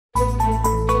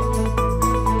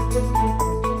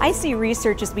I see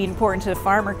research as being important to the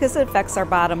farmer because it affects our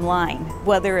bottom line.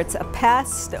 Whether it's a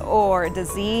pest or a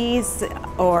disease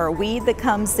or a weed that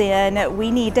comes in,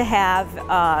 we need to have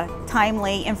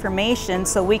timely information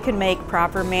so we can make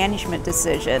proper management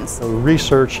decisions.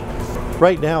 Research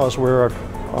right now is where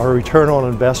our return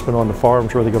on investment on the farm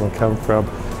is really going to come from,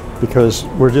 because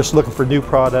we're just looking for new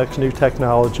products, new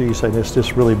technologies, and it's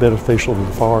just really beneficial to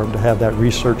the farm to have that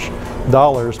research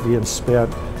dollars being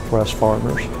spent for us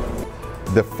farmers.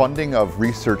 The funding of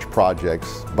research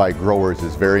projects by growers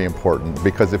is very important,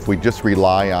 because if we just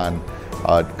rely on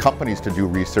companies to do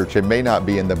research, it may not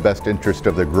be in the best interest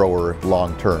of the grower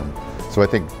long term. So I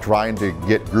think trying to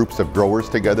get groups of growers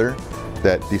together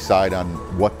that decide on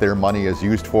what their money is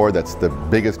used for, that's the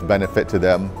biggest benefit to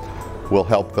them, will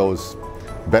help those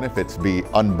benefits be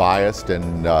unbiased,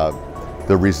 and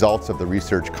the results of the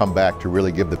research come back to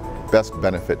really give the best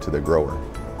benefit to the grower.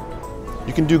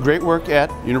 You can do great work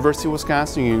at University of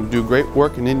Wisconsin, you can do great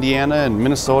work in Indiana and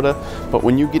Minnesota, but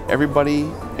when you get everybody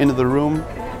into the room,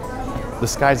 the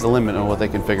sky's the limit on what they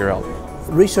can figure out.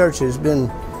 Research has been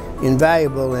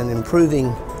invaluable in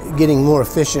improving, getting more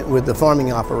efficient with the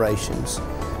farming operations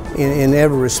in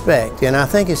every respect. And I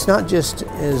think it's not just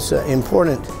as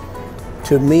important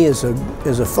to me as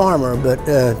a farmer, but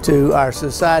to our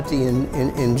society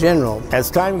in general. As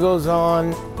time goes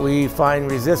on, we find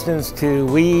resistance to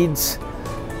weeds,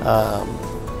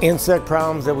 insect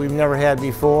problems that we've never had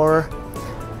before.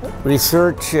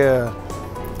 Research,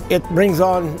 it brings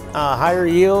on higher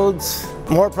yields,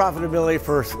 more profitability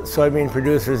for soybean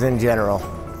producers in general.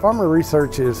 Farmer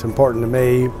research is important to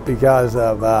me because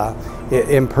of it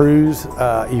improves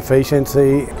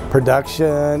efficiency,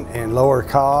 production, and lower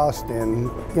cost,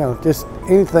 and just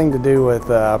anything to do with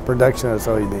production of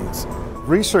soybeans.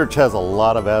 Research has a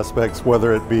lot of aspects,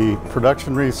 whether it be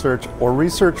production research or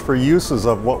research for uses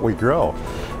of what we grow.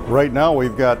 Right now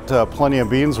we've got plenty of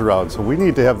beans around, so we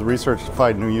need to have the research to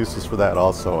find new uses for that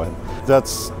also. And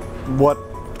that's what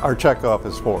our checkoff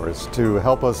is for, is to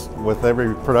help us with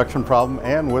every production problem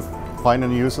and with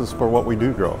finding uses for what we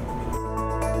do grow.